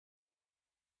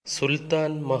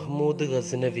സുൽത്താൻ മഹ്മൂദ്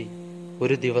ഗസ്നവി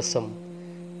ഒരു ദിവസം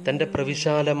തൻ്റെ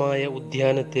പ്രവിശാലമായ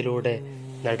ഉദ്യാനത്തിലൂടെ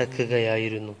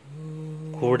നടക്കുകയായിരുന്നു.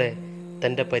 കൂടെ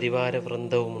തൻ്റെ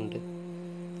പരിവാരവൃന്ദവുമുണ്ട്.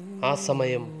 ആ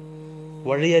സമയം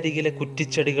വഴിയരികിലെ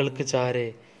കുറ്റിച്ചെടികൾക്ക് ചാരെ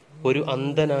ഒരു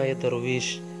അന്ധനായ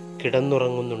ദർവീഷ്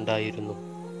കിടന്നുറങ്ങുന്നുണ്ടായിരുന്നു.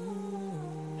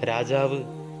 രാജാവ്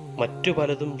മറ്റു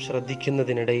പലതും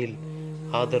ശ്രദ്ധിക്കുന്നതിനിടയിൽ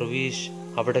ആ ദർവീഷ്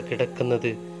അവിടെ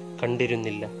കിടക്കുന്നത്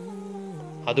കണ്ടിരുന്നില്ല.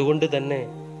 അതുകൊണ്ട് തന്നെ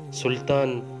സുൽത്താൻ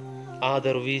ആ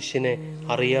ദർവീഷിനെ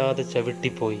അറിയാതെ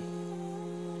ചവിട്ടിപ്പോയി.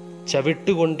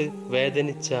 ചവിട്ടുകൊണ്ട്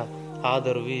വേദനിച്ച ആ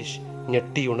ദർവീഷ്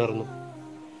ഞെട്ടിയുണർന്നു.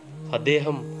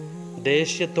 അദ്ദേഹം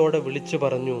ദേഷ്യത്തോടെ വിളിച്ചു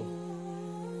പറഞ്ഞു,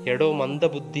 എടോ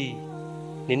മന്ദബുദ്ധി,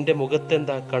 നിന്റെ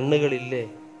മുഖത്തെന്താ കണ്ണുകളില്ലേ?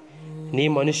 നീ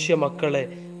മനുഷ്യ മക്കളെ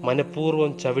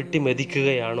മനഃപൂർവ്വം ചവിട്ടി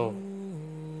മെതിക്കുകയാണോ?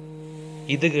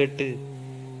 ഇത് കേട്ട്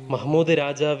മഹ്മൂദ്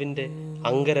രാജാവിൻ്റെ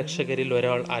അംഗരക്ഷകരിൽ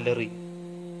ഒരാൾ അലറി,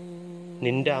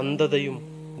 നിന്റെ അന്ധതയും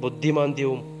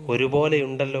ബുദ്ധിമാന്ദ്യവും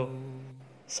ഒരുപോലെയുണ്ടല്ലോ.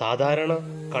 സാധാരണ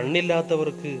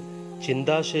കണ്ണില്ലാത്തവർക്ക്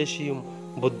ചിന്താശേഷിയും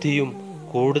ബുദ്ധിയും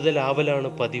കൂടുതലാവലാണ്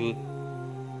പതിവ്.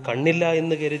 കണ്ണില്ല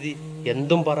എന്ന് കരുതി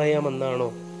എന്തും പറയാമെന്നാണോ?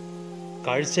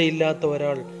 കാഴ്ചയില്ലാത്ത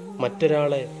ഒരാൾ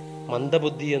മറ്റൊരാളെ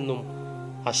മന്ദബുദ്ധിയെന്നും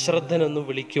അശ്രദ്ധനെന്നും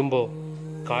വിളിക്കുമ്പോൾ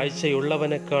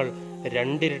കാഴ്ചയുള്ളവനേക്കാൾ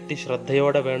രണ്ടിരട്ടി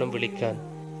ശ്രദ്ധയോടെ വേണം വിളിക്കാൻ.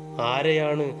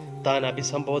 ആരെയാണ് താൻ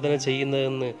അഭിസംബോധന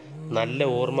ചെയ്യുന്നതെന്ന് നല്ല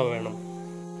ഓർമ്മ വേണം.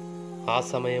 ആ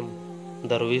സമയം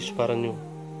ദർവീഷ് പറഞ്ഞു,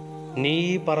 നീ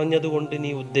പറഞ്ഞതുകൊണ്ട്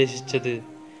നീ ഉദ്ദേശിച്ചത്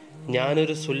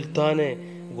ഞാനൊരു സുൽത്താനെ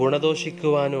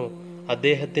ഗുണദോഷിക്കുവാനോ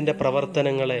അദ്ദേഹത്തിൻ്റെ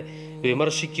പ്രവർത്തനങ്ങളെ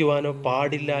വിമർശിക്കുവാനോ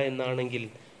പാടില്ല എന്നാണെങ്കിൽ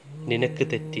നിനക്ക്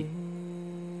തെറ്റി.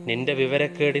 നിന്റെ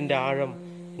വിവരക്കേടിൻ്റെ ആഴം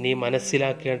നീ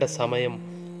മനസ്സിലാക്കേണ്ട സമയം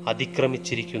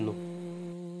അതിക്രമിച്ചിരിക്കുന്നു.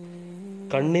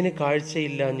 കണ്ണിന്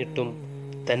കാഴ്ചയില്ലാഞ്ഞിട്ടും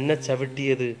തന്നെ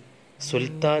ചവിട്ടിയത്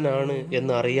സുൽത്താനാണ്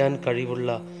എന്ന് അറിയാൻ കഴിവുള്ള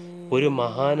ഒരു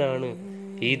മഹാനാണ്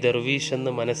ഈ ദർവീഷ്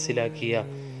എന്ന് മനസ്സിലാക്കിയ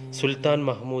സുൽത്താൻ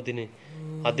മഹ്മൂദിന്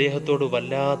അദ്ദേഹത്തോട്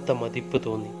വല്ലാത്ത മതിപ്പ്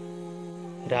തോന്നി.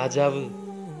 രാജാവ്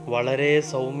വളരെ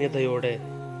സൗമ്യതയോടെ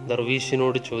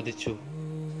ദർവീഷിനോട് ചോദിച്ചു,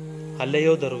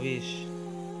 അല്ലയോ ദർവീഷ്,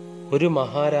 ഒരു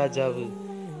മഹാരാജാവ്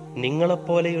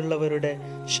നിങ്ങളെപ്പോലെയുള്ളവരുടെ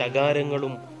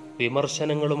ശകാരങ്ങളും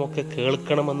വിമർശനങ്ങളുമൊക്കെ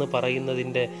കേൾക്കണമെന്ന്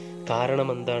പറയുന്നതിൻ്റെ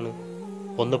കാരണമെന്താണ്?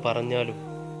 ഒന്ന് പറഞ്ഞാലും.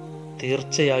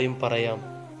 തീർച്ചയായും പറയാം,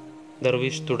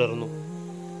 ദർവീഷ് തുടർന്നു.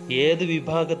 ഏത്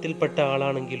വിഭാഗത്തിൽപ്പെട്ട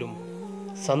ആളാണെങ്കിലും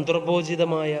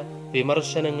സന്ദർഭോചിതമായ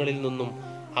വിമർശനങ്ങളിൽ നിന്നും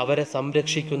അവരെ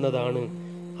സംരക്ഷിക്കുന്നതാണ്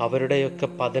അവരുടെയൊക്കെ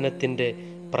പതനത്തിൻ്റെ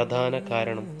പ്രധാന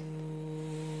കാരണം.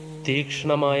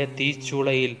 തീക്ഷ്ണമായ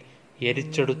തീച്ചൂളയിൽ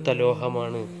എരിച്ചെടുത്ത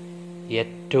ലോഹമാണ്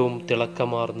ഏറ്റവും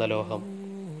തിളക്കമാർന്ന ലോഹം.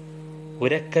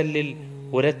 ഉരക്കല്ലിൽ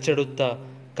ഉരച്ചെടുത്ത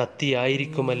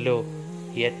കത്തിയായിരിക്കുമല്ലോ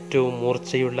ഏറ്റവും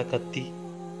മൂർച്ചയുള്ള കത്തി.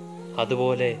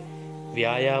 അതുപോലെ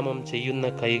വ്യായാമം ചെയ്യുന്ന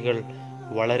കൈകൾ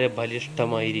വളരെ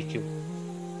ബലിഷ്ഠമായിരിക്കും.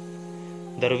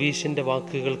 ദർവീഷിൻ്റെ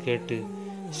വാക്കുകൾ കേട്ട്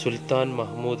സുൽത്താൻ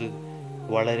മഹ്മൂദ്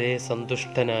വളരെ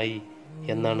സന്തുഷ്ടനായി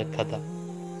എന്നാണ് കഥ.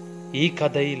 ഈ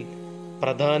കഥയിൽ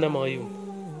പ്രധാനമായും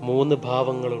 3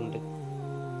 ഭാവങ്ങളുണ്ട്.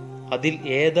 അതിൽ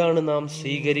ഏതാണ് നാം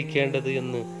സ്വീകരിക്കേണ്ടത്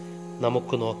എന്ന്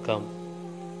നമുക്ക് നോക്കാം.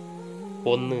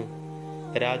 1.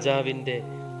 രാജാവിൻ്റെ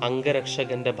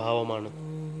അംഗരക്ഷകന്റെ ഭാവമാണ്.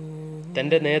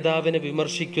 തൻ്റെ നേതാവിനെ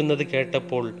വിമർശിക്കുന്നത്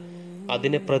കേട്ടപ്പോൾ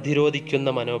അതിനെ പ്രതിരോധിക്കുന്ന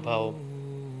മനോഭാവം.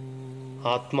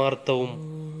 ആത്മാർത്ഥവും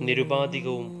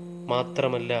നിരുപാധികവും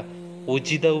മാത്രമല്ല,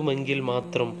 ഉചിതവുമെങ്കിൽ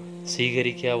മാത്രം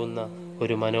സ്വീകരിക്കാവുന്ന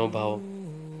ഒരു മനോഭാവം.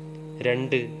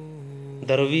 2.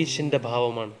 ദർവീഷിൻ്റെ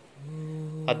ഭാവമാണ്.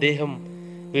 അദ്ദേഹം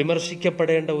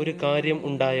വിമർശിക്കപ്പെടേണ്ട ഒരു കാര്യം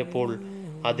ഉണ്ടായപ്പോൾ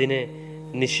അതിനെ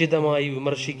നിശിതമായി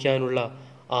വിമർശിക്കാനുള്ള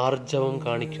ആർജവം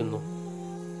കാണിക്കുന്നു.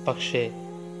 പക്ഷേ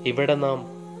ഇവിടെ നാം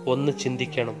ഒന്ന്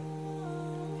ചിന്തിക്കണം.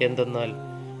 എന്തെന്നാൽ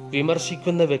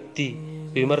വിമർശിക്കുന്ന വ്യക്തി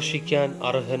വിമർശിക്കാൻ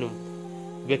അർഹനും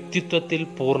വ്യക്തിത്വത്തിൽ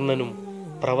പൂർണ്ണനും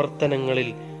പ്രവർത്തനങ്ങളിൽ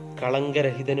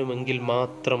കളങ്കരഹിതനുമെങ്കിൽ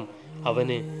മാത്രം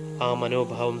അവന് ആ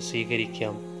മനോഭാവം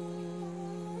സ്വീകരിക്കാം.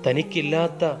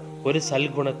 തനിക്കില്ലാത്ത ഒരു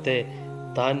സൽഗുണത്തെ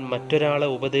താൻ മറ്റൊരാളെ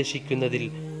ഉപദേശിക്കുന്നതിൽ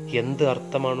എന്ത്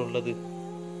അർത്ഥമാണുള്ളത്?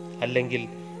 അല്ലെങ്കിൽ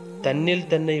തന്നിൽ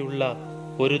തന്നെയുള്ള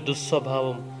ഒരു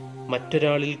ദുസ്വഭാവം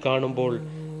മറ്റൊരാളിൽ കാണുമ്പോൾ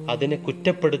അതിനെ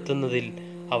കുറ്റപ്പെടുത്തുന്നതിൽ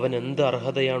അവൻ എന്ത്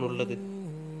അർഹതയാണുള്ളത്?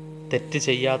 തെറ്റ്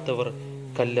ചെയ്യാത്തവർ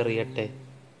കല്ലെറിയട്ടെ.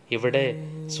 ഇവിടെ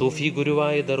സൂഫി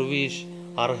ഗുരുവായ ദർവീഷ്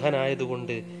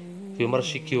അർഹനായതുകൊണ്ട്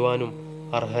വിമർശിക്കുവാനും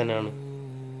അർഹനാണ്.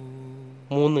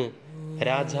 3.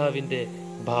 രാജാവിൻ്റെ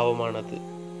ഭാവമാണത്.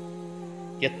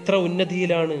 എത്ര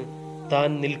ഉന്നതിയിലാണ് താൻ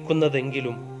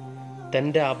നിൽക്കുന്നതെങ്കിലും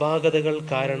തൻ്റെ അപാകതകൾ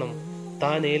കാരണം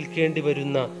താൻ ഏൽക്കേണ്ടി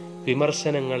വരുന്ന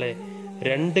വിമർശനങ്ങളെ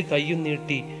 2 കൈയും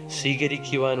നീട്ടി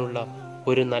സ്വീകരിക്കുവാനുള്ള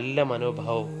ഒരു നല്ല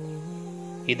മനോഭാവം.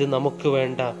 ഇത് നമുക്ക്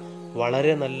വേണ്ട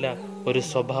വളരെ നല്ല ഒരു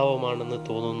സ്വഭാവമാണെന്ന്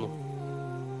തോന്നുന്നു.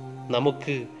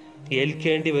 നമുക്ക്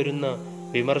ഏൽക്കേണ്ടി വരുന്ന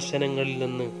വിമർശനങ്ങളിൽ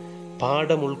നിന്ന്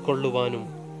പാഠം ഉൾക്കൊള്ളുവാനും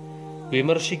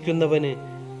വിമർശിക്കുന്നവന്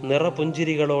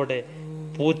നിറപുഞ്ചിരികളോടെ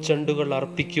പൂച്ചെണ്ടുകൾ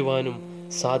അർപ്പിക്കുവാനും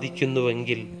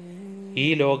സാധിക്കുന്നുവെങ്കിൽ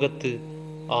ഈ ലോകത്ത്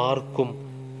ആർക്കും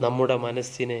നമ്മുടെ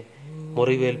മനസ്സിനെ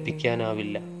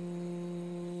മുറിവേൽപ്പിക്കാനാവില്ല.